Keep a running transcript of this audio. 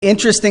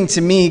Interesting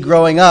to me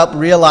growing up,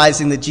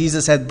 realizing that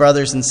Jesus had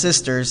brothers and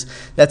sisters.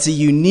 That's a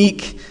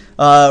unique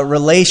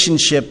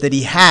relationship that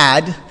he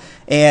had.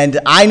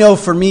 And I know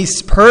for me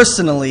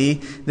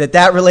personally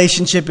that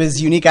relationship is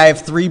unique. I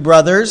have 3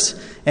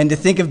 brothers. And to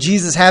think of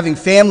Jesus having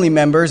family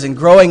members and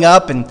growing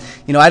up, and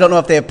I don't know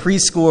if they have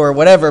preschool or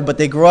whatever, but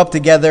they grow up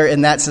together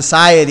in that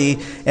society.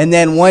 And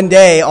then one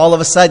day, all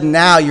of a sudden,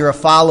 now you're a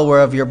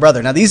follower of your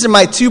brother. Now, these are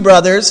my 2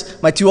 brothers,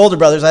 my 2 older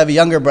brothers. I have a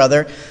younger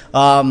brother.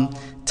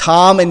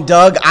 Tom and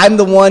Doug. I'm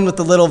the one with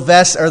the little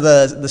vest or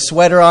the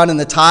sweater on and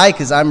the tie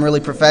because I'm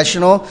really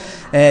professional.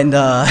 And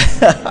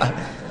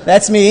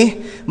that's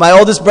me. My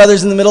oldest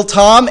brother's in the middle,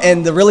 Tom,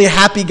 and the really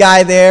happy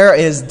guy there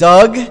is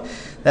Doug.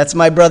 That's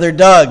my brother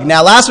Doug.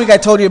 Now, last week I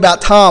told you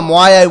about Tom,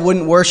 why I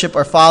wouldn't worship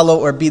or follow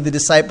or be the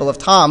disciple of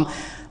Tom.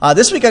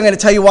 This week I'm going to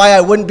tell you why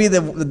I wouldn't be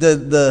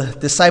the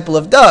disciple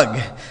of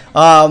Doug.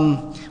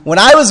 When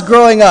I was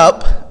growing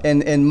up,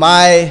 in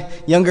my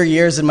younger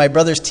years and my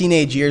brother's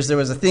teenage years, there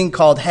was a thing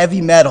called heavy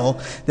metal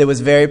that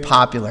was very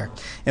popular.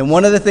 And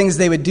one of the things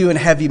they would do in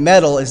heavy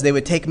metal is they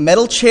would take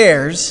metal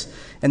chairs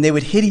and they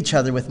would hit each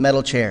other with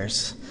metal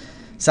chairs.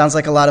 Sounds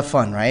like a lot of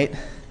fun, right?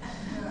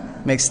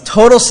 Makes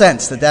total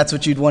sense that that's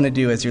what you'd want to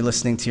do as you're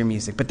listening to your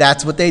music. But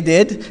that's what they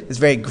did. It's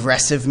very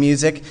aggressive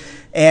music.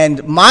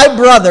 And my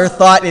brother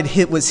thought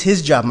it was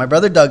his job. My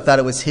brother Doug thought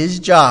it was his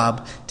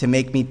job to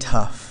make me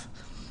tough.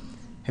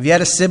 Have you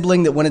had a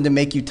sibling that wanted to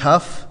make you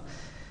tough?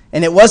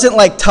 And it wasn't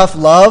like tough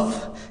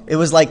love. It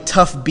was like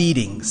tough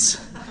beatings.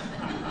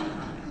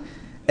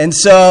 And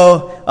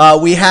so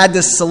we had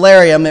this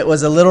solarium. It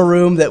was a little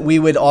room that we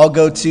would all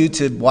go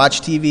to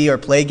watch TV or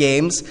play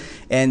games.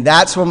 And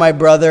that's where my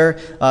brother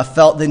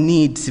felt the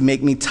need to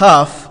make me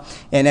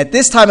tough. And at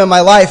this time in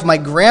my life, my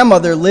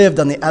grandmother lived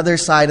on the other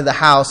side of the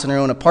house in her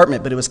own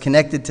apartment, but it was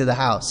connected to the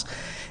house.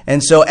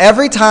 And so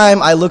every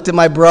time I looked at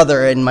my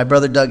brother, and my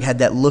brother Doug had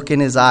that look in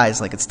his eyes,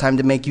 like, it's time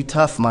to make you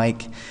tough,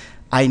 Mike,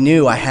 I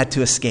knew I had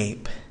to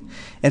escape.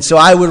 And so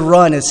I would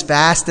run as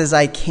fast as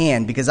I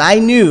can, because I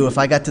knew if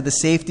I got to the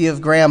safety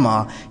of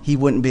Grandma, he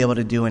wouldn't be able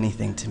to do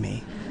anything to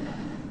me.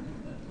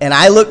 And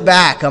I look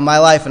back on my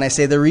life and I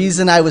say, the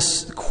reason I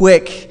was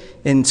quick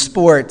in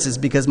sports is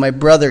because my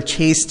brother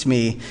chased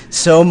me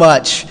so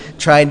much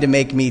trying to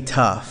make me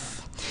tough.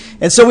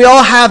 And so we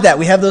all have that.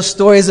 We have those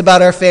stories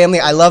about our family.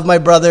 I love my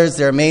brothers.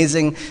 They're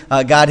amazing.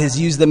 God has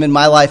used them in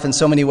my life in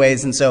so many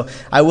ways. And so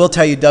I will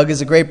tell you, Doug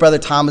is a great brother.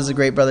 Tom is a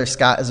great brother.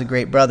 Scott is a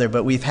great brother.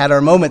 But we've had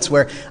our moments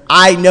where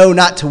I know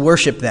not to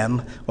worship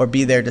them or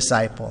be their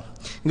disciple.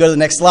 You go to the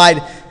next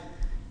slide.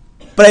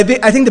 But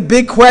I think the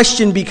big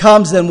question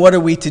becomes then, what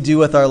are we to do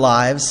with our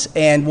lives?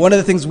 And one of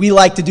the things we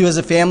like to do as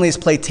a family is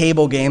play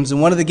table games.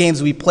 And one of the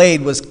games we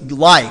played was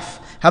Life.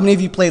 How many of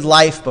you played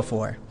Life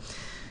before?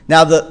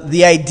 Now,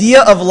 the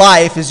idea of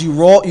life is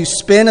you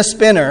spin a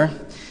spinner,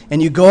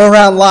 and you go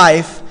around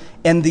life,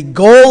 and the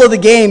goal of the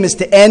game is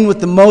to end with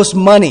the most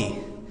money.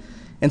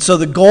 And so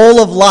the goal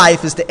of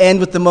life is to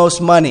end with the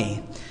most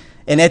money.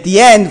 And at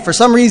the end, for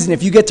some reason,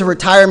 if you get to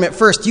retirement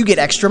first, you get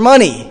extra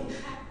money.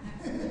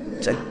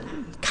 Which I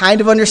kind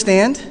of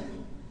understand.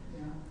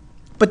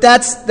 But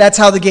that's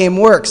how the game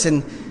works.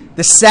 And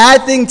the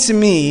sad thing to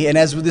me, and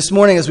as this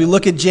morning as we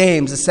look at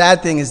James, the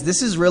sad thing is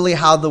this is really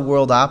how the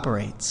world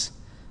operates.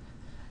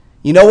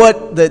 You know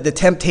what the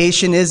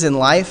temptation is in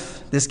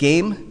life, this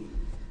game?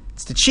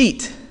 It's to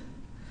cheat.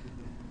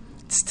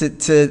 It's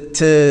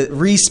to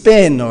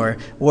respin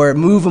or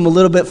move them a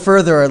little bit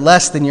further or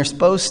less than you're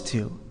supposed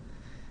to.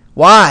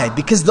 Why?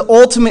 Because the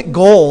ultimate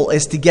goal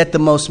is to get the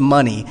most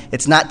money.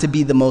 It's not to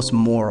be the most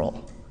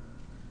moral.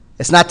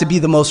 It's not to be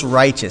the most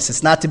righteous.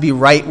 It's not to be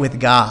right with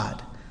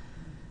God.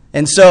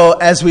 And so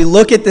as we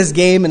look at this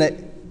game, and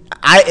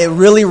it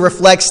really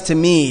reflects to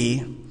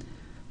me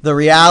the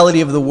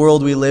reality of the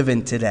world we live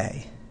in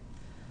today.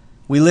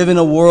 We live in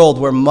a world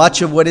where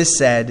much of what is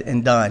said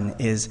and done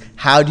is,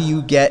 how do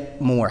you get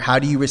more? How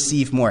do you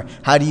receive more?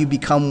 How do you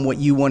become what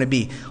you want to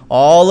be?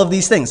 All of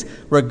these things,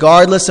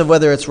 regardless of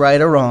whether it's right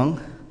or wrong,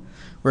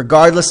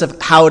 regardless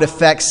of how it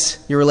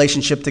affects your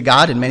relationship to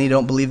God, and many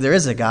don't believe there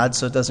is a God,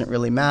 so it doesn't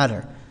really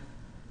matter.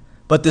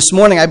 But this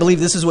morning, I believe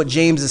this is what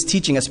James is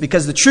teaching us,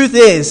 because the truth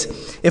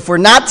is, if we're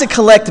not to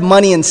collect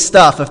money and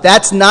stuff, if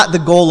that's not the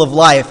goal of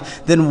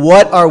life, then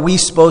what are we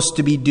supposed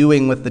to be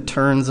doing with the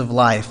turns of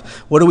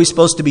life? What are we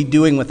supposed to be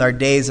doing with our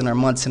days and our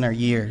months and our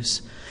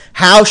years?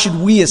 How should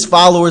we as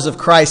followers of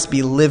Christ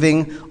be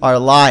living our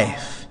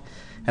life?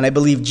 And I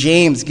believe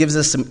James gives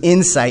us some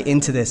insight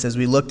into this as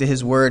we look to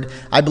his word.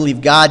 I believe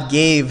God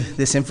gave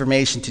this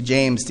information to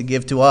James to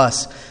give to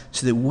us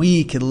so that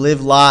we could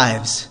live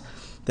lives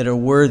that are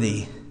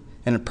worthy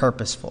and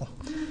purposeful.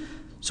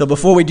 So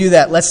before we do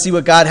that, let's see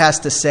what God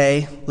has to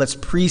say. Let's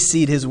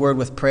precede his word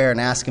with prayer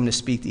and ask him to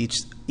speak to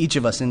each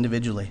of us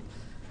individually.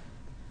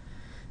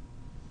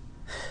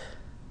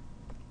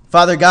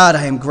 Father God,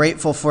 I am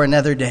grateful for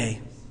another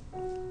day.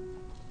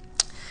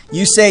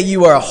 You say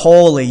you are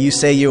holy. You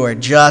say you are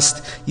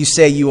just. You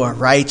say you are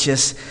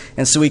righteous.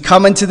 And so we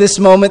come into this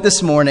moment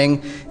this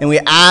morning and we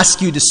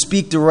ask you to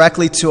speak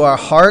directly to our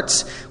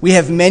hearts. We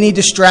have many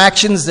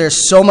distractions.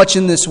 There's so much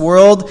in this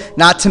world,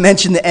 not to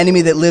mention the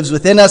enemy that lives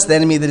within us, the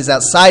enemy that is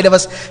outside of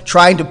us,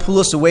 trying to pull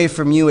us away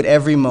from you at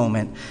every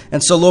moment.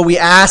 And so, Lord, we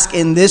ask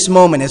in this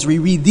moment as we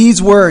read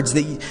these words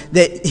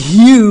that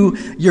you,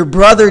 your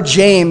brother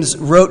James,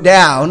 wrote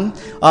down,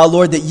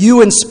 Lord, that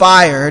you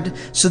inspired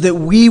so that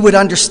we would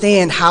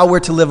understand how we're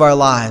to live our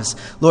lives.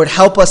 Lord,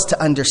 help us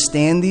to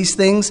understand these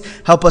things,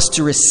 help us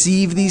to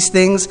receive these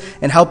things,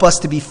 and help us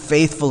to be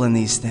faithful in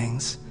these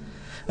things.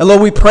 And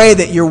Lord, we pray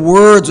that your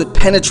words would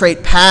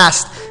penetrate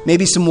past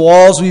maybe some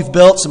walls we've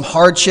built, some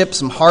hardship,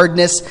 some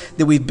hardness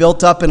that we've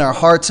built up in our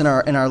hearts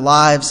and in our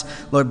lives.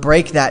 Lord,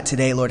 break that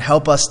today. Lord,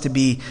 help us to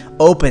be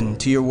open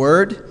to your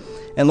word.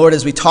 And Lord,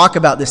 as we talk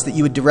about this, that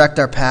you would direct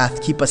our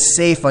path, keep us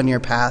safe on your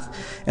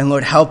path. And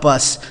Lord, help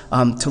us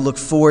to look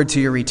forward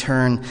to your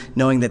return,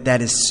 knowing that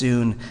that is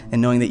soon,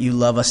 and knowing that you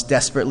love us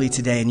desperately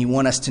today, and you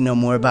want us to know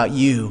more about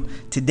you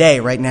today,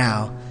 right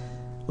now.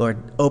 Lord,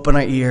 open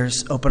our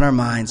ears, open our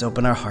minds,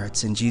 open our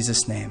hearts. In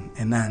Jesus' name,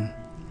 amen.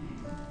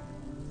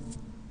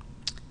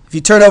 If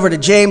you turn over to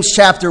James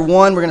chapter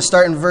 1, we're going to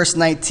start in verse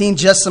 19.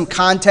 Just some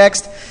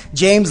context.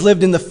 James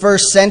lived in the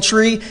first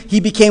century. He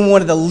became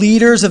one of the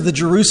leaders of the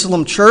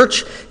Jerusalem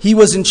church. He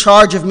was in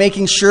charge of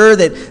making sure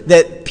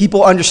that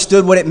people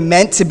understood what it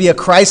meant to be a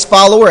Christ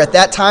follower. At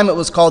that time, it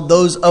was called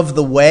those of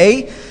the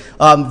way.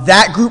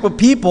 That group of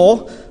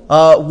people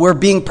were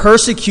being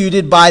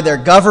persecuted by their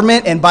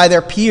government and by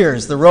their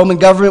peers. The Roman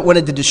government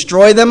wanted to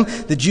destroy them.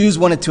 The Jews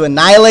wanted to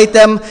annihilate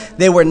them.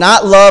 They were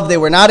not loved. They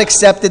were not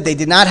accepted. They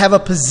did not have a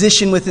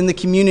position within the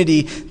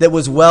community that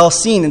was well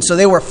seen. And so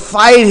they were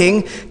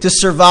fighting to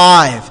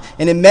survive.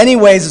 And in many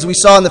ways, as we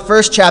saw in the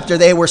first chapter,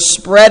 they were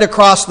spread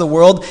across the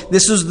world.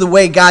 This was the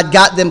way God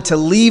got them to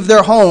leave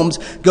their homes,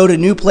 go to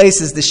new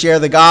places to share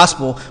the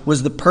gospel,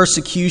 was the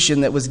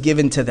persecution that was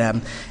given to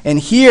them. And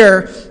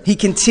here, he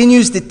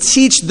continues to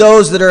teach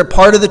those that are a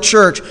part of the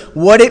church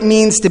what it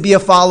means to be a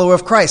follower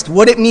of Christ,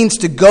 what it means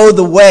to go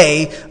the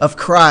way of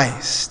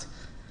Christ.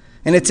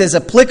 And it's as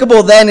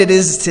applicable then it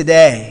is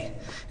today.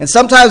 And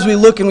sometimes we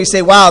look and we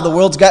say, wow, the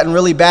world's gotten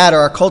really bad, or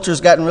our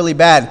culture's gotten really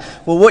bad.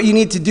 Well, what you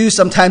need to do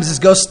sometimes is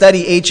go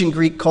study ancient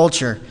Greek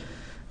culture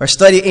or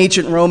study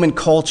ancient Roman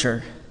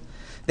culture.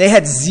 They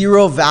had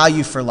zero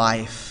value for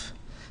life.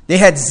 They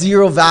had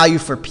zero value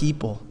for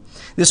people.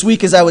 This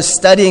week as I was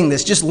studying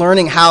this, just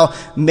learning how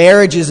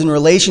marriages and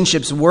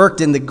relationships worked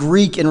in the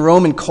Greek and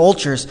Roman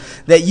cultures,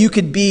 that you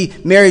could be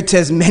married to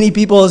as many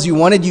people as you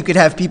wanted. You could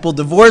have people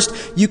divorced.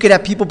 You could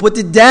have people put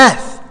to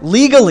death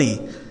legally.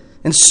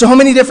 In so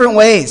many different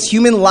ways.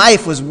 Human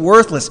life was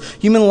worthless.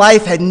 Human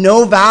life had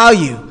no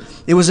value.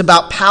 It was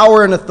about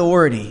power and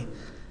authority.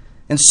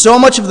 And so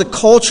much of the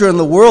culture in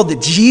the world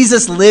that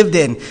Jesus lived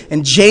in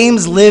and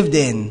James lived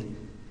in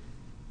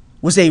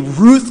was a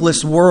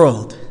ruthless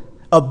world,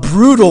 a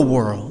brutal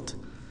world,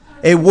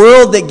 a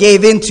world that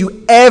gave in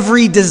to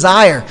every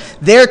desire.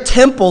 Their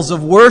temples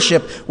of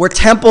worship were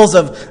temples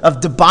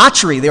of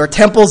debauchery. They were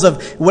temples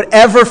of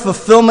whatever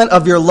fulfillment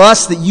of your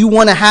lust that you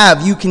want to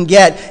have, you can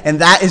get,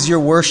 and that is your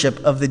worship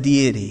of the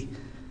deity.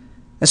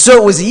 And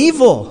so it was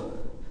evil.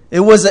 It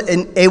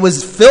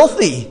was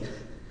filthy.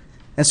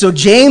 And so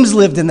James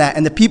lived in that,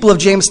 and the people of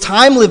James'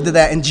 time lived in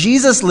that, and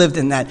Jesus lived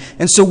in that.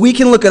 And so we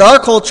can look at our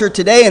culture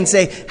today and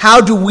say, how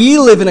do we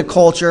live in a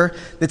culture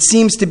that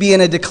seems to be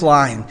in a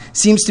decline,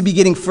 seems to be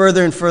getting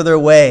further and further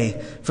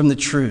away from the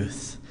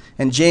truth?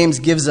 And James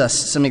gives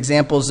us some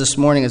examples this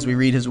morning as we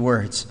read his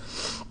words.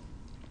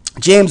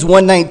 James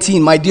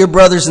 1:19, my dear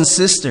brothers and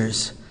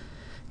sisters,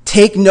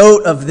 take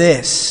note of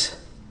this.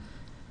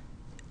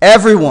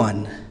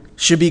 Everyone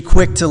should be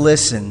quick to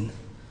listen,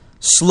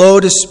 slow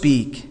to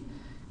speak,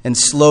 and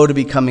slow to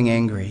becoming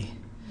angry,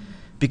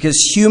 because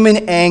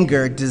human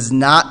anger does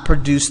not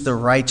produce the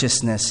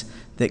righteousness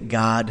that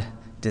God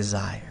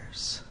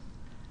desires.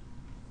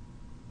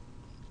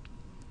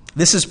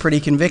 This is pretty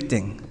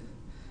convicting.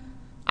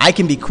 I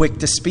can be quick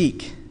to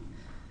speak.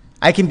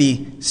 I can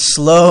be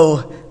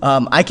slow.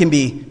 I can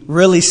be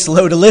really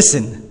slow to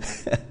listen,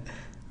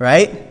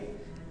 right?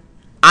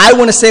 I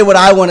want to say what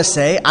I want to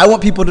say. I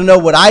want people to know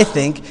what I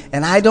think,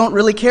 and I don't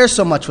really care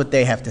so much what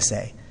they have to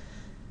say.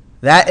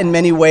 That, in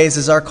many ways,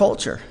 is our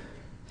culture.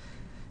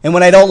 And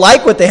when I don't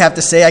like what they have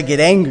to say, I get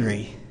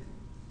angry.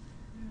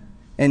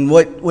 And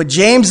what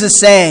James is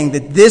saying,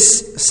 that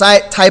this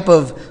type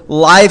of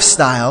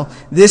lifestyle,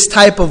 this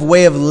type of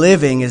way of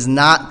living is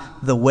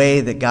not the way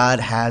that God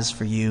has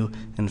for you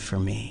and for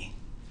me.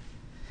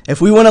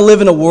 If we want to live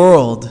in a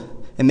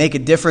world and make a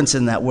difference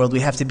in that world, we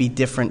have to be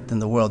different than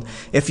the world.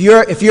 If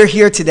you're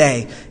here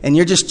today and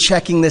you're just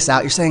checking this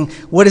out, you're saying,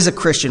 what is a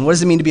Christian? What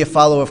does it mean to be a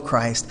follower of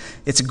Christ?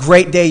 It's a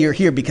great day you're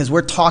here because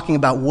we're talking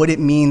about what it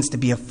means to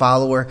be a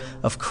follower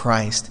of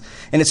Christ.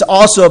 And it's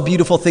also a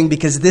beautiful thing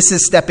because this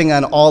is stepping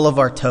on all of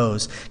our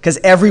toes. Because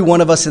every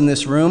one of us in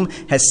this room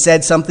has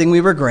said something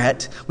we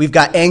regret. We've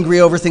got angry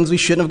over things we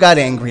shouldn't have got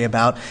angry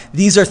about.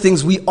 These are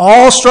things we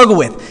all struggle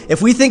with.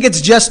 If we think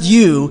it's just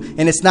you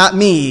and it's not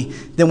me,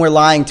 then we're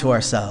lying to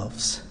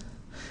ourselves.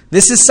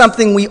 This is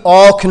something we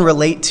all can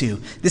relate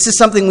to. This is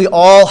something we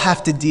all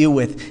have to deal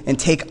with and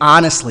take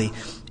honestly.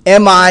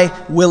 Am I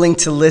willing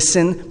to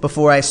listen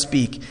before I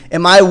speak?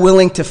 Am I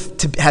willing to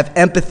have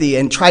empathy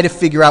and try to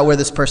figure out where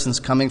this person's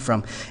coming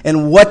from?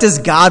 And what does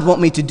God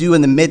want me to do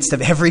in the midst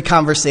of every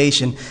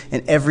conversation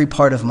and every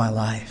part of my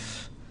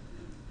life?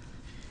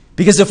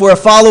 Because if we're a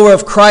follower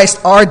of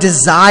Christ, our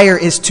desire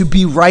is to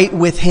be right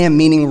with Him,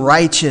 meaning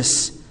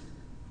righteous.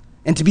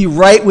 And to be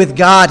right with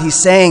God,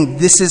 He's saying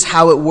this is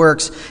how it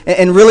works.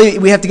 And really,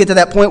 we have to get to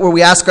that point where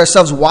we ask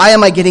ourselves, why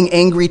am I getting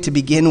angry to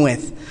begin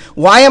with?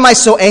 Why am I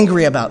so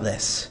angry about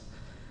this?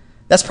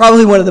 That's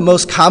probably one of the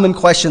most common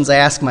questions I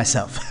ask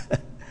myself.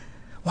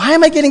 Why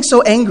am I getting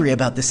so angry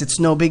about this? It's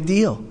no big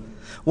deal.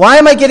 Why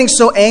am I getting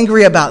so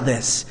angry about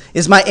this?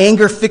 Is my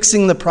anger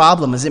fixing the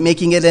problem? Is it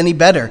making it any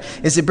better?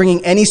 Is it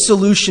bringing any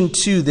solution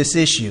to this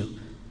issue?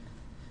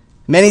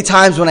 Many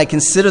times when I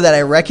consider that,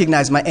 I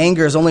recognize my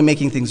anger is only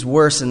making things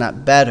worse and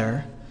not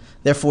better.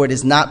 Therefore, it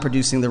is not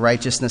producing the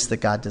righteousness that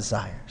God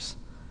desires.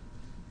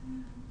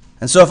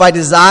 And so if I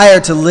desire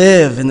to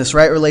live in this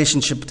right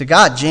relationship to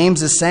God,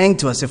 James is saying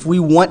to us, if we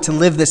want to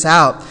live this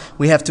out,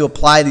 we have to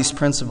apply these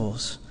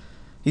principles.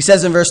 He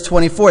says in verse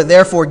 24,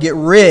 therefore get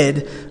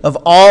rid of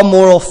all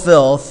moral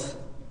filth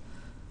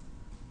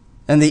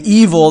and the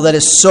evil that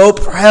is so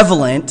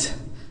prevalent,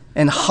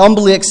 and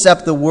humbly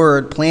accept the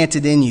word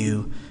planted in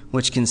you,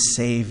 which can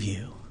save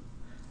you.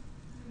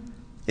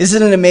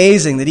 Isn't it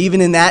amazing that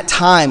even in that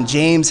time,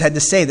 James had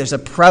to say there's a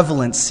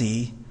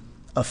prevalency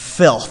of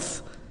filth?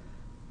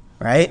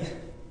 Right?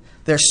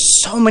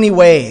 There's so many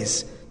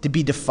ways to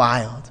be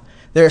defiled.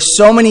 There are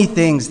so many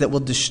things that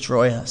will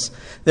destroy us.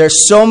 There are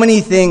so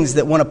many things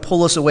that want to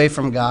pull us away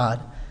from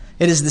God.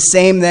 It is the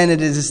same then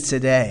it is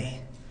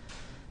today.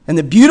 And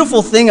the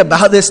beautiful thing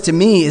about this to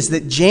me is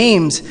that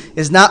James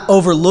is not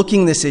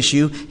overlooking this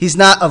issue. He's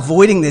not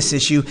avoiding this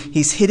issue.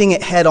 He's hitting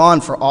it head on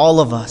for all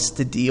of us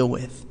to deal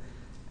with.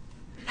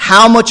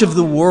 How much of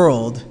the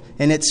world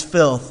and its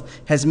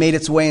filth has made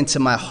its way into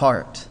my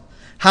heart?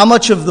 How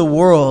much of the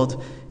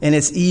world and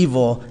its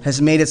evil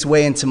has made its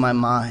way into my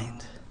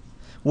mind?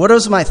 What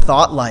is my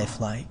thought life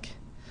like?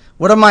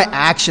 What are my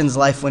actions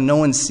like when no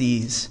one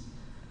sees?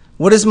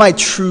 What is my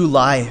true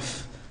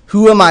life?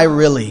 Who am I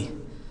really?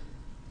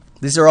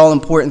 These are all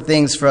important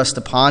things for us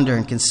to ponder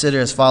and consider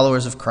as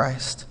followers of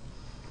Christ.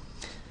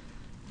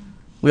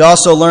 We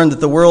also learned that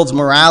the world's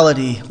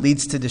morality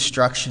leads to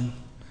destruction.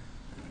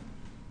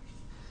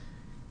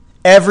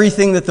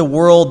 Everything that the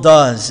world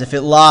does, if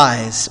it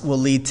lies, will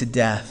lead to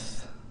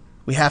death.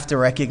 We have to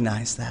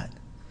recognize that.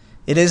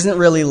 It isn't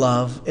really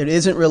love. It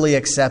isn't really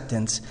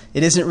acceptance.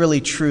 It isn't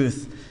really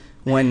truth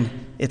when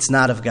it's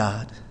not of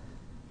God.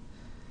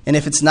 And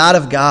if it's not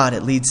of God,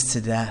 it leads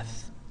to death.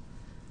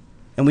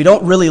 And we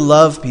don't really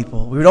love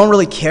people. We don't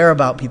really care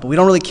about people. We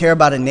don't really care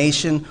about a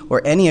nation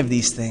or any of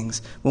these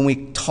things when we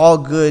call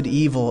good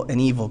evil and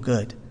evil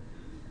good.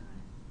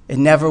 It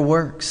never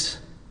works.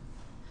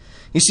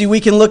 You see, we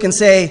can look and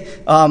say,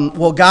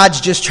 well,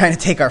 God's just trying to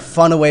take our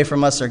fun away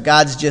from us, or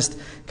God's just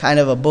kind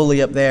of a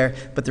bully up there.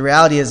 But the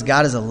reality is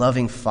God is a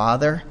loving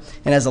Father.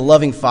 And as a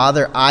loving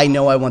Father, I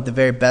know I want the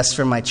very best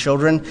for my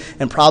children.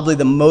 And probably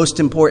the most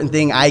important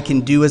thing I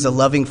can do as a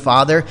loving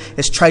Father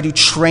is try to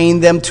train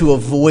them to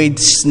avoid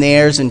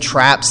snares and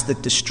traps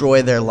that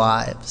destroy their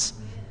lives.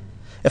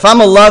 If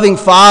I'm a loving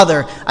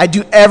Father, I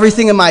do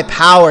everything in my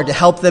power to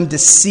help them to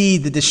see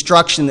the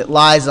destruction that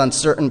lies on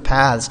certain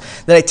paths,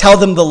 that I tell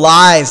them the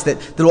lies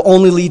that will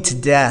only lead to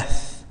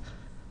death.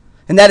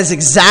 And that is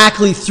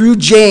exactly through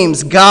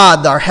James,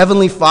 God, our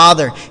Heavenly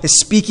Father, is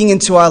speaking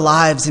into our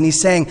lives. And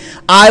He's saying,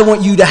 I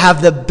want you to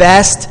have the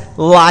best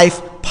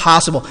life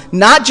possible.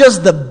 Not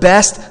just the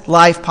best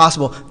life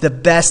possible, the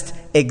best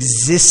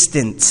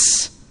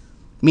existence,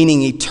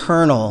 meaning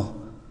eternal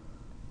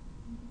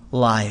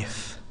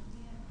life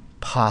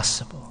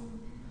possible.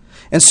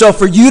 And so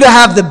for you to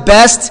have the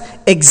best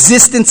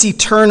existence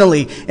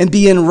eternally and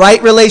be in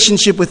right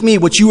relationship with me,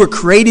 what you were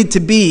created to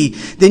be,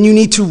 then you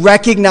need to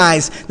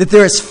recognize that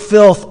there is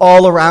filth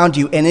all around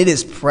you, and it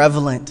is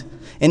prevalent,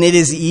 and it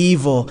is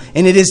evil,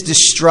 and it is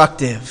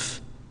destructive.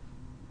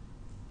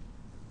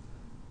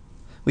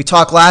 We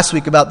talked last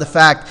week about the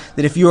fact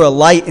that if you're a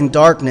light in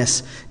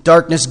darkness,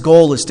 darkness'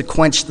 goal is to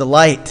quench the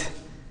light.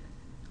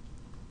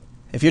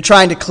 If you're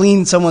trying to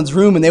clean someone's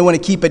room and they want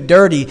to keep it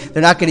dirty,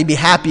 they're not going to be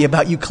happy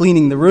about you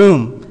cleaning the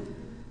room.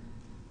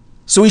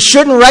 So we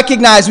shouldn't look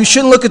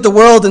at the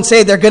world and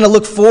say they're going to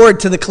look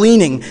forward to the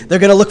cleaning. They're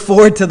going to look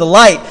forward to the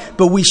light.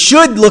 But we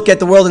should look at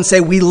the world and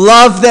say we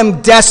love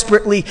them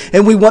desperately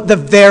and we want the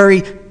very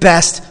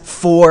best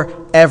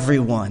for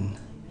everyone.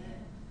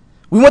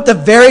 We want the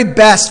very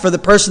best for the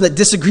person that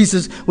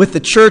disagrees with the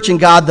church and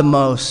God the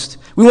most.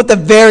 We want the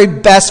very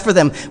best for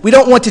them. We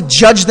don't want to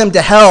judge them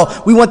to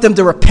hell. We want them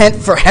to repent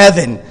for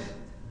heaven.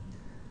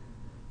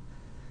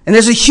 And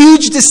there's a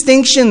huge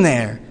distinction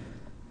there.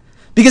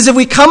 Because if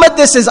we come at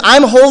this as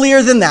I'm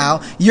holier than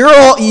thou, you're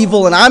all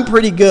evil and I'm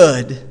pretty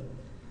good,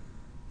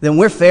 then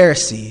we're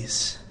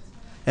Pharisees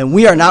and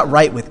we are not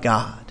right with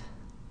God.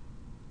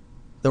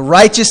 The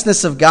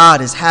righteousness of God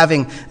is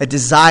having a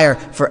desire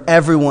for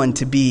everyone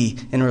to be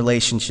in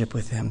relationship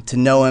with him, to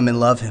know him and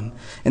love him.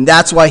 And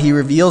that's why he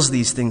reveals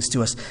these things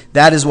to us.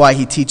 That is why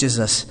he teaches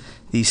us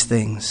these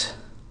things.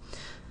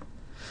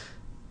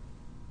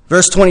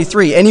 Verse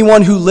 23,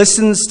 anyone who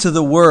listens to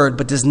the word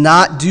but does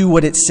not do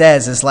what it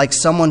says is like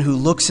someone who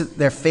looks at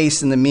their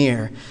face in the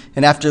mirror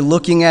and after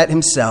looking at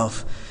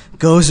himself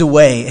goes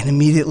away and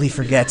immediately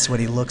forgets what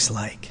he looks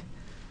like.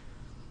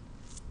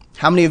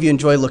 How many of you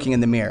enjoy looking in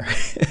the mirror?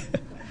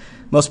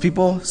 Most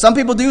people, some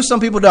people do, some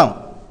people don't.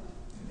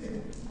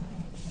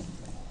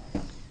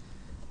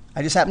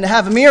 I just happen to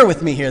have a mirror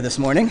with me here this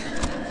morning.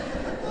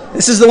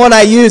 This is the one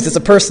I used. It's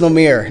a personal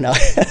mirror. No.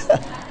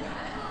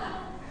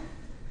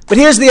 But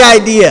here's the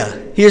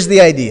idea. Here's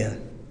the idea.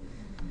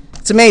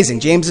 It's amazing.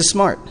 James is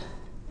smart.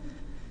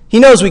 He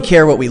knows we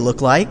care what we look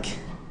like.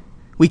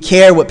 We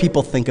care what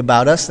people think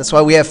about us. That's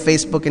why we have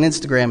Facebook and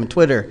Instagram and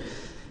Twitter.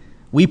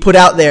 We put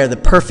out there the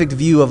perfect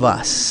view of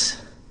us.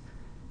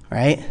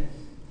 Right?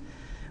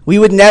 We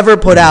would never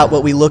put out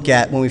what we look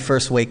at when we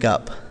first wake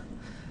up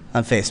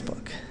on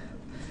Facebook.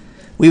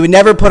 We would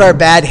never put our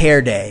bad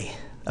hair day,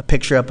 a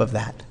picture up of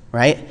that,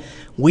 right?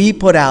 We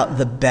put out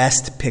the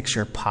best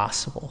picture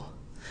possible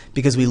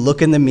because we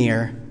look in the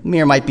mirror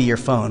might be your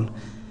phone,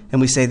 and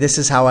we say, this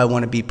is how I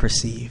want to be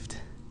perceived.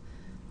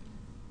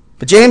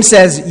 But James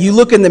says, you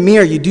look in the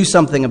mirror, you do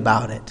something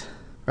about it,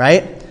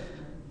 right?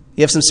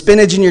 You have some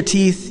spinach in your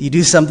teeth, you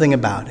do something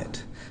about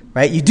it.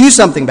 Right? You do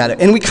something about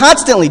it. And we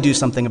constantly do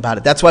something about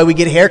it. That's why we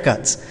get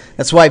haircuts.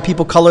 That's why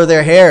people color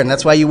their hair, and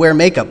that's why you wear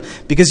makeup.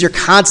 Because you're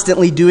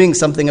constantly doing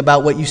something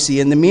about what you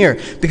see in the mirror.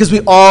 Because we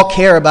all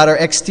care about our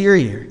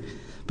exterior.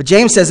 But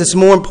James says it's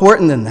more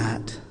important than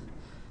that.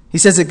 He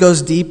says it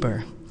goes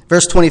deeper.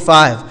 Verse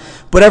 25,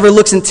 whatever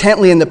looks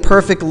intently in the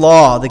perfect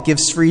law that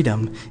gives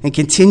freedom and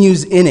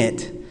continues in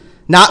it,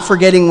 not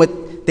forgetting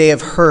what they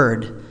have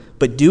heard,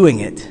 but doing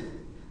it,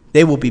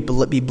 they will be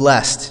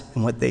blessed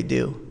in what they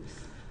do.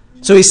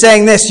 So he's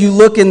saying this, you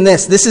look in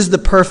this. This is the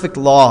perfect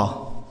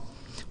law.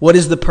 What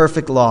is the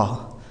perfect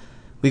law?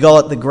 We call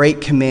it the Great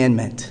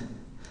Commandment.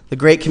 The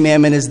Great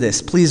Commandment is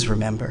this. Please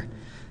remember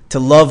to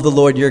love the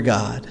Lord your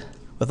God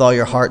with all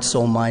your heart,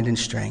 soul, mind, and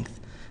strength,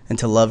 and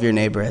to love your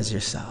neighbor as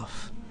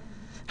yourself.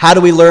 How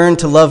do we learn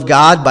to love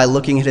God? By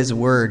looking at his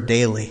word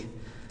daily,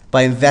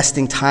 by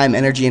investing time,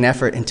 energy, and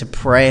effort into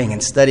praying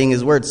and studying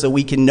his word so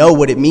we can know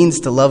what it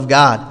means to love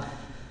God.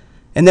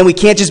 And then we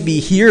can't just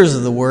be hearers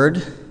of the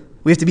word.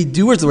 We have to be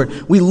doers of the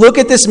word. We look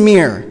at this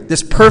mirror,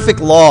 this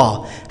perfect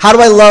law. How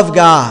do I love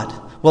God?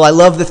 Well, I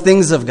love the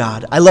things of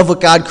God. I love what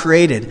God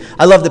created.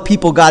 I love the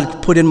people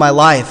God put in my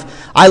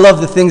life. I love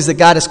the things that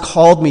God has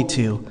called me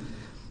to.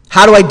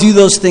 How do I do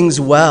those things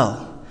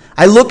well?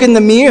 I look in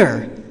the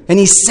mirror, and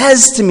he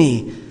says to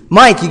me,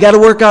 Mike, you got to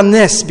work on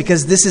this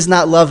because this is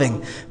not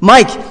loving.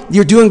 Mike,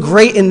 you're doing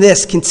great in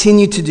this.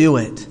 Continue to do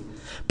it.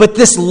 But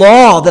this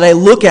law that I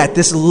look at,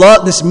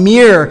 this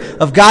mirror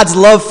of God's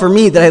love for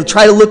me that I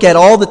try to look at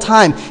all the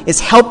time, is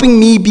helping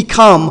me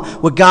become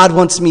what God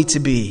wants me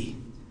to be.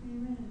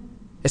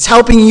 It's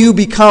helping you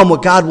become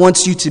what God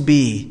wants you to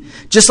be.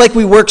 Just like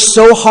we work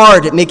so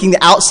hard at making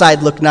the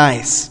outside look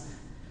nice.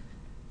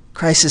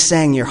 Christ is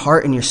saying your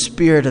heart and your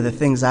spirit are the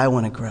things I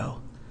want to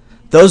grow.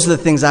 Those are the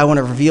things I want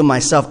to reveal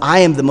myself. I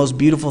am the most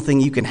beautiful thing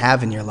you can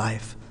have in your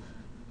life.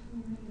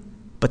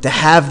 But to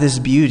have this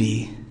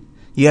beauty,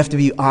 you have to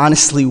be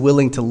honestly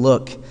willing to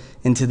look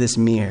into this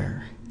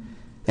mirror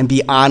and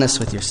be honest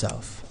with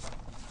yourself.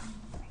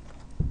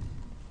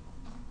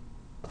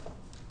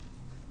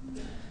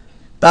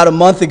 About a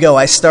month ago,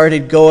 I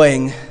started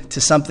going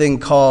to something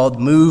called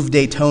Move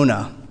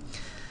Daytona.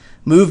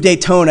 Move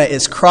Daytona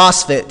is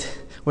CrossFit,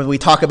 where we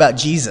talk about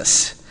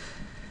Jesus.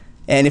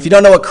 And if you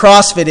don't know what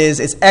CrossFit is,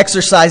 it's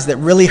exercise that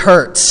really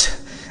hurts.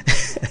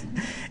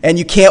 And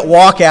you can't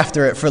walk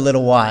after it for a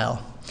little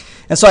while.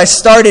 And so I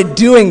started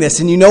doing this,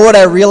 and you know what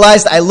I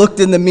realized? I looked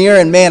in the mirror,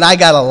 and man, I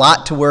got a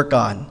lot to work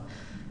on.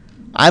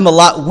 I'm a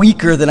lot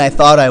weaker than I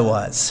thought I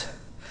was.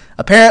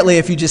 Apparently,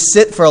 if you just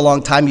sit for a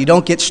long time, you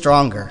don't get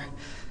stronger.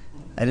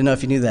 I didn't know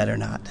if you knew that or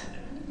not.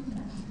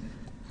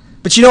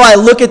 But you know, I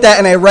look at that,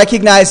 and I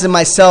recognize in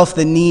myself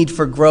the need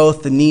for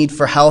growth, the need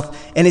for health,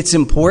 and it's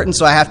important,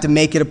 so I have to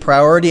make it a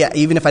priority.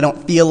 Even if I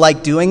don't feel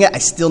like doing it, I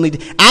still need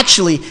to.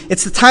 Actually,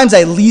 it's the times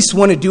I least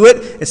want to do it,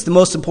 it's the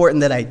most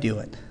important that I do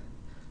it.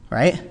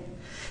 Right?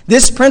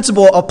 This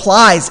principle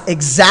applies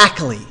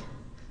exactly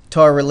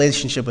to our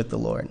relationship with the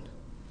Lord.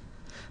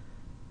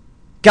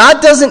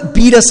 God doesn't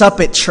beat us up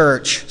at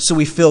church so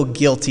we feel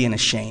guilty and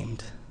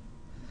ashamed.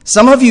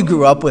 Some of you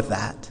grew up with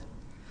that.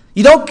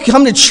 You don't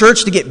come to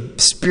church to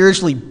get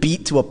spiritually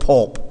beat to a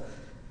pulp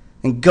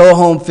and go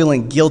home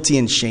feeling guilty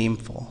and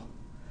shameful.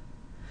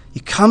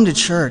 You come to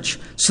church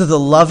so the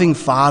loving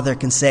Father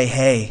can say,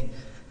 hey,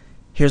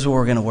 here's what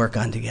we're going to work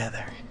on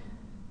together.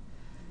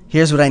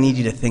 Here's what I need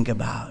you to think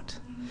about.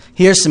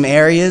 Here's some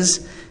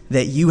areas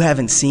that you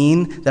haven't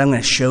seen that I'm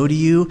going to show to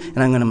you, and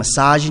I'm going to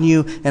massage in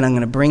you, and I'm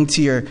going to bring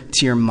to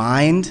your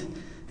mind.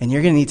 And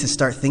you're going to need to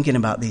start thinking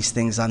about these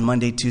things on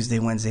Monday, Tuesday,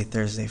 Wednesday,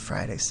 Thursday,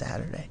 Friday,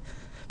 Saturday.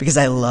 Because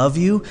I love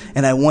you,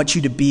 and I want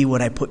you to be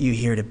what I put you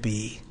here to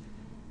be.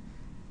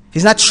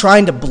 He's not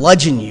trying to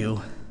bludgeon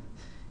you.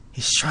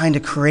 He's trying to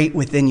create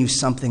within you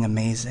something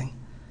amazing.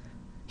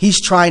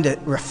 He's trying to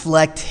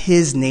reflect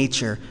his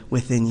nature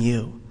within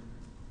you.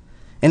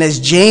 And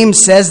as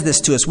James says this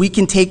to us, we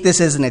can take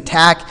this as an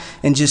attack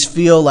and just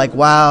feel like,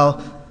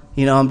 wow,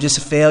 I'm just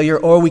a failure.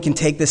 Or we can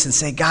take this and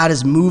say, God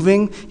is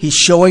moving. He's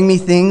showing me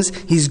things.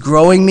 He's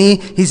growing me.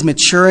 He's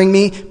maturing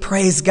me.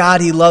 Praise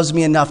God, he loves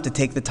me enough to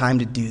take the time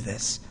to do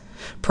this.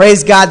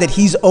 Praise God that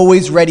he's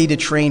always ready to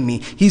train me.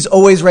 He's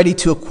always ready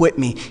to equip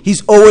me.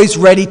 He's always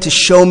ready to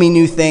show me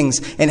new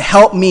things and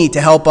help me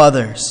to help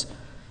others.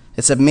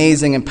 It's an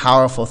amazing and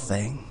powerful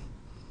thing.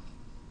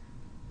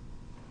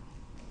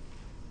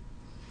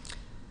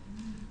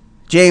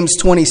 James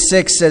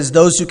 26 says,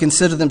 those who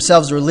consider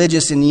themselves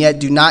religious and yet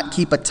do not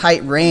keep a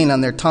tight rein on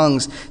their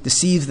tongues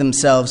deceive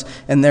themselves,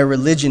 and their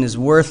religion is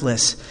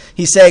worthless.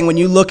 He's saying when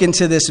you look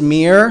into this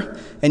mirror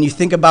and you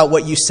think about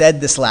what you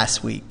said this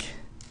last week,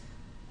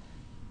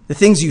 the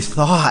things you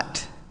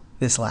thought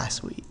this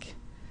last week,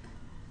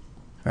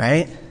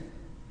 right?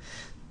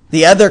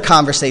 The other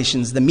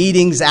conversations, the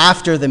meetings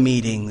after the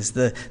meetings,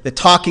 the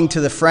talking to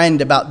the friend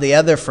about the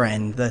other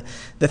friend, the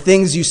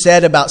things you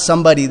said about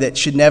somebody that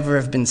should never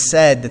have been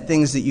said, the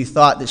things that you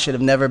thought that should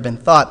have never been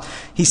thought.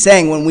 He's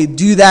saying when we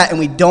do that and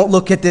we don't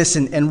look at this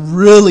and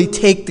really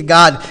take to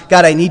God,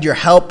 I need your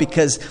help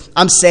because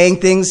I'm saying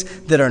things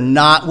that are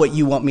not what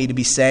you want me to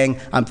be saying.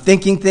 I'm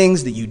thinking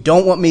things that you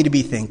don't want me to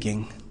be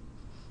thinking.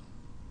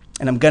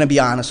 And I'm going to be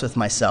honest with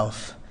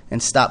myself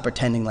and stop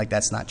pretending like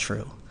that's not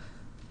true.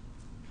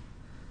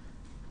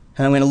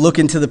 And I'm going to look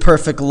into the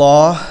perfect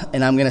law,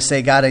 and I'm going to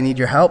say, God, I need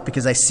your help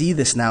because I see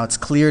this now. It's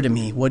clear to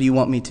me. What do you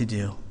want me to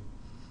do?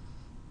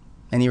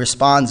 And he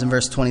responds in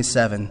verse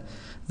 27,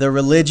 the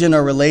religion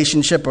or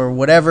relationship or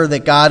whatever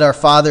that God our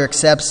Father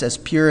accepts as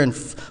pure and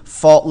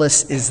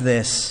faultless is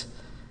this,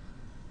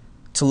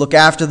 to look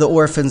after the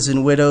orphans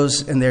and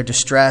widows in their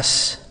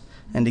distress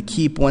and to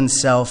keep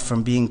oneself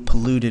from being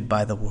polluted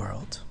by the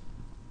world.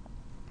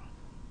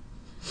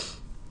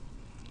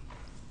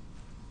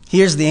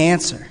 Here's the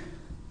answer.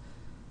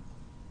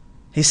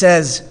 He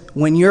says,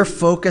 when you're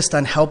focused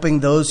on helping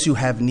those who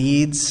have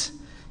needs,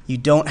 you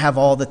don't have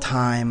all the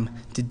time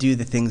to do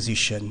the things you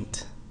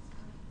shouldn't.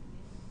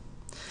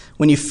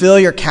 When you fill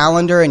your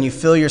calendar and you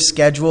fill your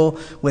schedule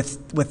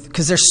with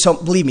because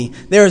believe me,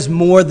 there is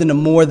more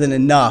than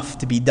enough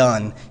to be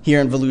done here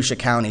in Volusia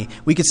County.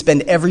 We could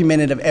spend every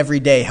minute of every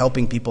day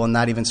helping people and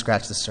not even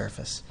scratch the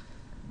surface.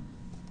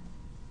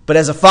 But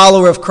as a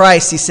follower of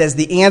Christ, he says,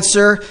 the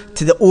answer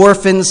to the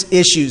orphans'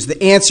 issues,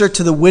 the answer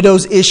to the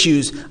widow's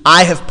issues,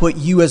 I have put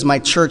you as my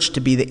church to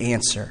be the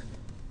answer.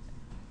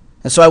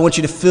 And so I want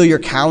you to fill your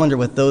calendar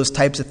with those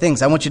types of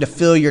things. I want you to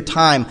fill your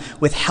time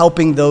with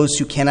helping those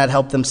who cannot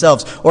help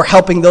themselves or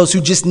helping those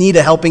who just need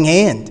a helping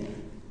hand.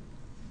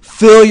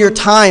 Fill your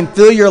time,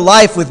 fill your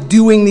life with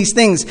doing these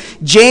things.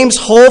 James'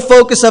 whole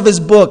focus of his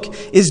book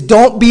is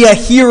don't be a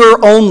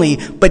hearer only,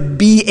 but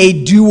be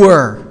a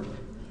doer.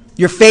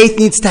 Your faith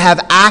needs to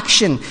have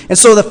action. And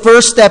so the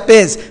first step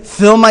is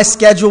fill my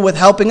schedule with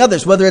helping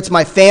others, whether it's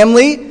my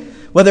family,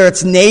 whether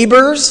it's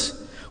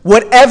neighbors,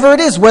 whatever it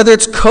is, whether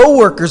it's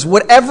coworkers,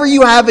 whatever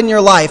you have in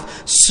your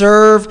life,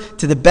 serve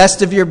to the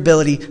best of your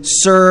ability.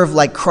 Serve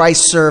like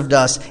Christ served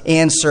us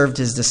and served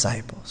his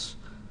disciples.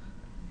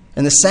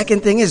 And the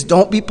second thing is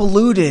don't be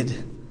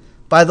polluted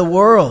by the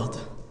world.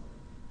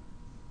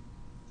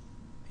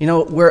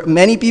 Where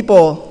many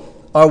people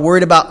are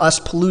worried about us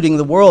polluting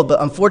the world,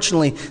 but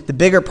unfortunately, the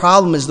bigger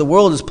problem is the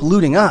world is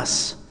polluting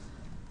us.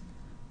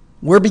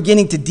 We're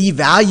beginning to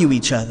devalue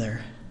each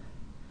other.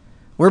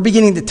 We're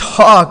beginning to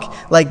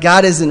talk like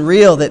God isn't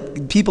real,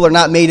 that people are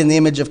not made in the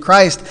image of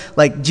Christ,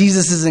 like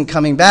Jesus isn't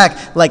coming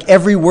back, like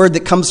every word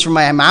that comes from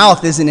my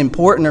mouth isn't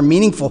important or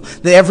meaningful,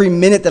 that every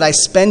minute that I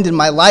spend in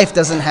my life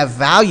doesn't have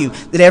value,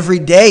 that every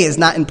day is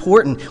not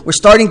important. We're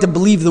starting to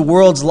believe the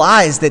world's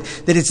lies, that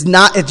it's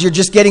not, that you're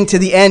just getting to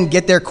the end,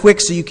 get there quick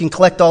so you can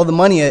collect all the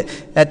money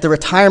at the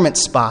retirement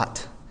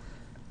spot.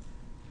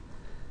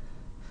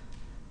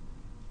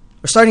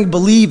 We're starting to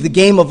believe the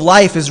game of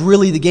life is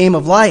really the game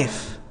of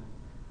life.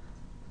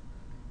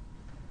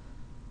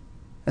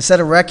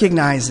 Instead of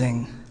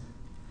recognizing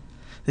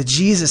that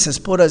Jesus has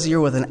put us here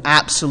with an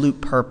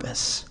absolute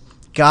purpose.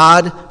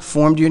 God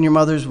formed you in your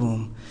mother's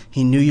womb.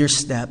 He knew your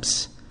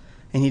steps,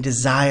 and he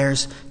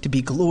desires to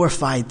be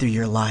glorified through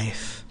your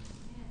life.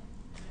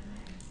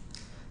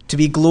 To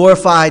be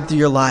glorified through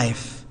your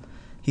life,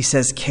 he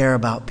says, care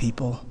about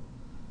people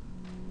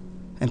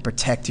and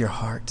protect your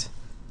heart.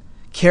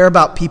 Care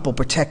about people,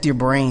 protect your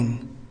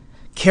brain.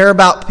 Care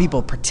about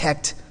people,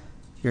 protect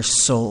your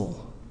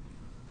soul.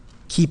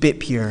 Keep it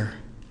pure.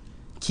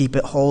 Keep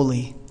it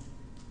holy.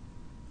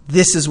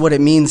 This is what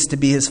it means to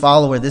be his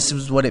follower. This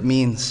is what it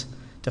means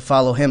to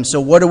follow him.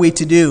 So what are we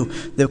to do?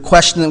 The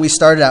question that we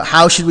started out,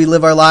 how should we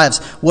live our lives?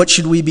 What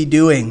should we be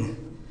doing?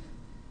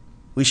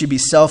 We should be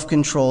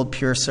self-controlled,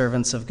 pure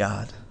servants of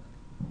God.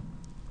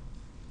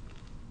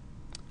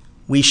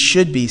 We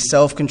should be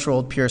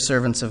self-controlled, pure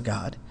servants of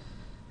God.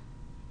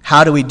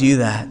 How do we do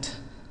that?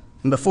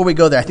 And before we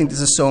go there, I think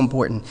this is so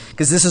important,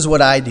 because this is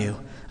what I do.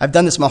 I've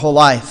done this my whole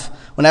life.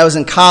 When I was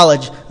in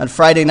college, on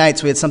Friday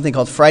nights, we had something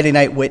called Friday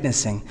Night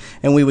Witnessing.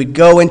 And we would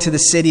go into the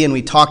city and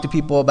we'd talk to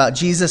people about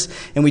Jesus.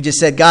 And we just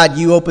said, God,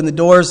 you open the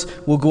doors.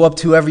 We'll go up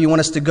to whoever you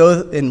want us to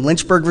go in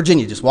Lynchburg,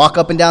 Virginia. Just walk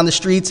up and down the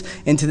streets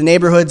into the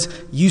neighborhoods.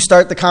 You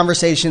start the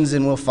conversations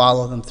and we'll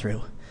follow them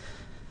through.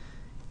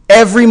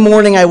 Every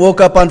morning I woke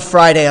up on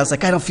Friday, I was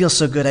like, I don't feel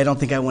so good. I don't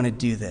think I want to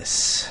do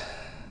this.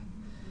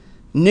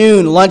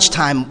 Noon,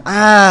 lunchtime,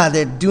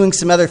 they're doing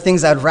some other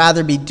things I'd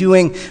rather be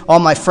doing. All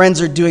my friends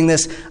are doing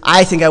this.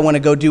 I think I want to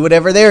go do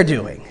whatever they're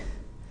doing.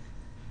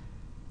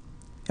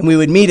 And we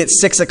would meet at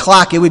 6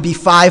 o'clock. It would be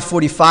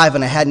 5:45,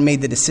 and I hadn't made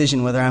the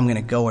decision whether I'm going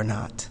to go or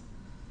not.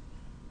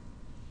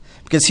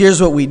 Because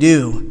here's what we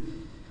do.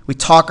 We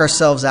talk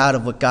ourselves out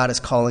of what God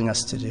is calling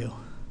us to do.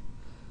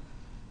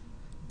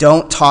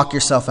 Don't talk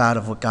yourself out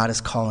of what God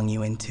is calling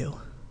you into.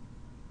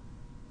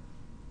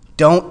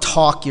 Don't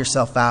talk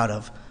yourself out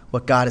of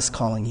what God is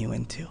calling you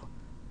into.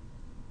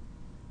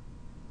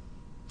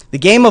 The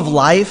game of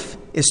life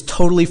is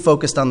totally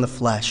focused on the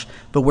flesh,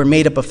 but we're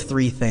made up of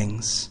three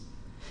things.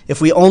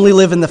 If we only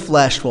live in the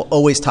flesh, we'll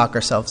always talk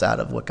ourselves out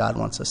of what God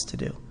wants us to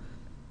do.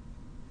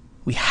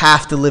 We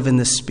have to live in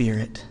the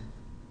Spirit.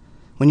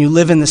 When you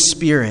live in the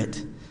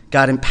Spirit,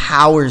 God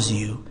empowers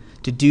you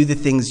to do the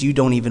things you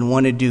don't even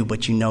want to do,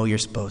 but you know you're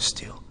supposed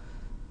to.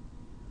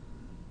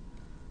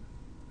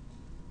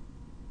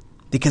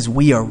 Because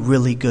we are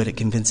really good at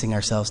convincing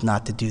ourselves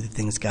not to do the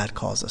things God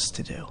calls us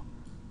to do.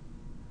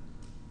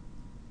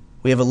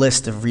 We have a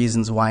list of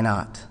reasons why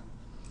not.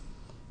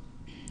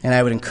 And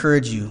I would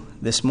encourage you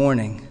this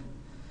morning,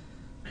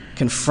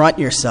 confront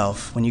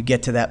yourself when you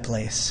get to that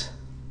place.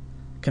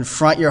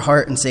 Confront your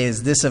heart and say,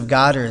 is this of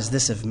God or is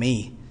this of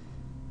me?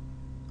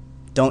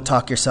 Don't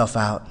talk yourself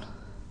out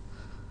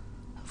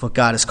of what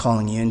God is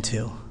calling you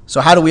into. So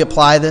how do we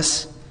apply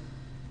this?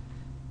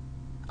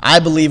 I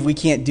believe we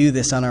can't do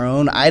this on our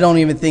own. I don't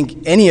even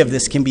think any of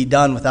this can be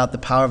done without the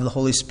power of the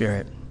Holy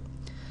Spirit.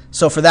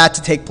 So for that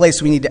to take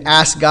place, we need to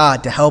ask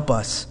God to help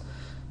us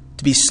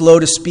to be slow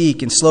to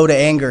speak and slow to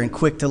anger and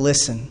quick to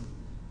listen.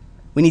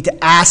 We need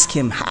to ask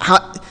him,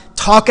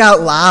 talk out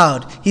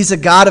loud. He's a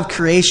God of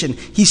creation.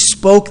 He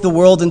spoke the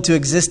world into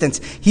existence.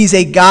 He's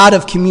a God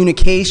of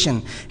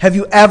communication. Have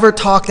you ever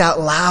talked out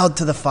loud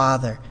to the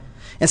Father?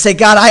 And say,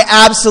 God, I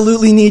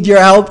absolutely need your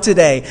help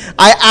today.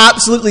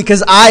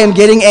 Because I am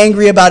getting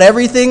angry about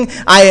everything.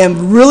 I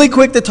am really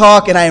quick to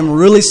talk and I am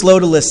really slow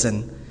to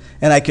listen.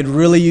 And I could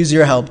really use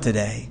your help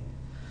today.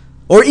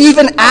 Or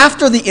even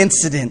after the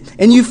incident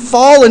and you've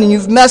fallen and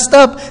you've messed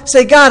up,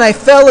 say, God, I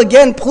fell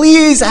again.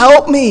 Please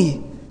help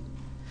me.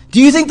 Do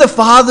you think the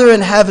Father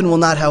in heaven will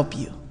not help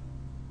you?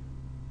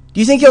 Do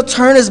you think he'll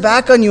turn his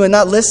back on you and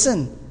not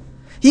listen?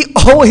 He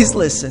always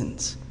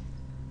listens.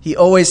 He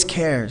always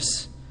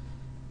cares.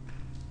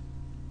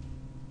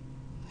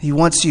 He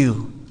wants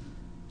you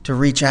to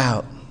reach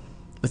out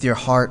with your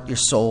heart, your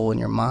soul, and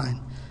your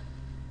mind.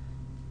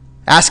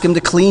 Ask him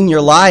to clean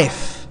your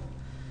life.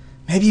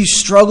 Maybe you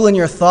struggle in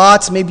your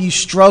thoughts. Maybe you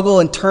struggle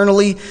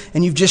internally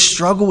and you've just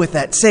struggled with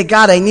that. Say,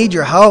 God, I need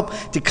your help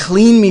to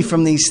clean me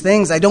from these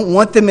things. I don't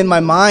want them in my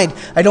mind.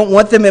 I don't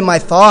want them in my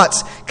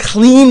thoughts.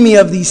 Clean me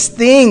of these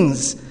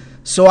things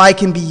so I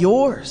can be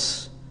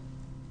yours.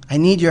 I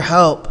need your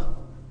help.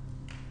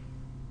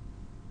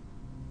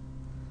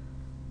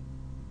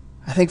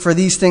 I think for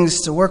these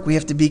things to work, we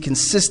have to be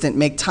consistent.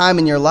 Make time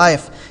in your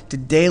life to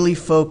daily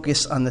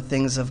focus on the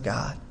things of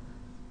God.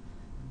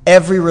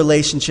 Every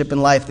relationship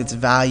in life that's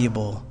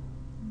valuable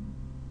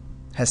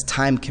has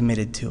time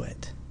committed to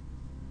it.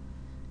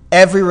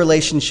 Every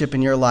relationship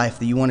in your life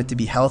that you want it to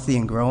be healthy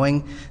and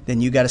growing, then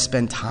you got to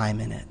spend time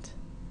in it.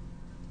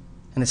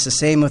 And it's the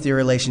same with your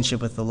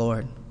relationship with the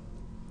Lord.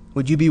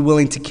 Would you be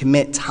willing to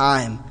commit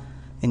time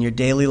in your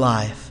daily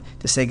life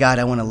to say, God,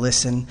 I want to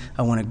listen,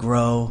 I want to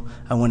grow,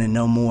 I want to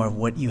know more of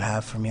what you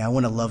have for me. I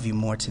want to love you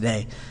more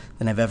today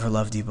than I've ever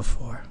loved you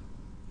before.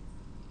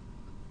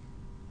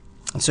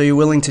 And so you're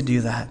willing to do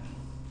that.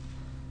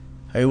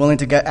 Are you willing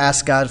to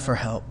ask God for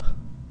help?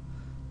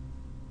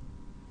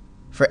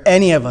 For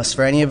any of us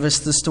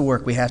this to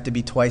work, we have to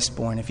be twice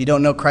born. If you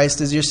don't know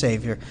Christ as your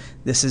Savior,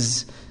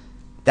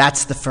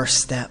 that's the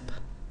first step.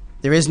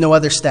 There is no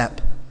other step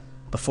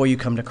before you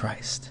come to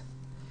Christ.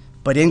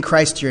 But in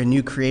Christ, you're a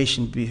new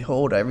creation.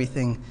 Behold,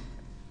 everything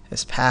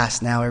has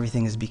passed. Now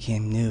everything has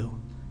become new.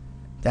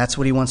 That's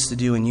what he wants to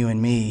do in you and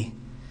me.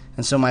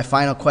 And so my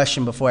final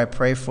question before I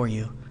pray for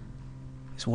you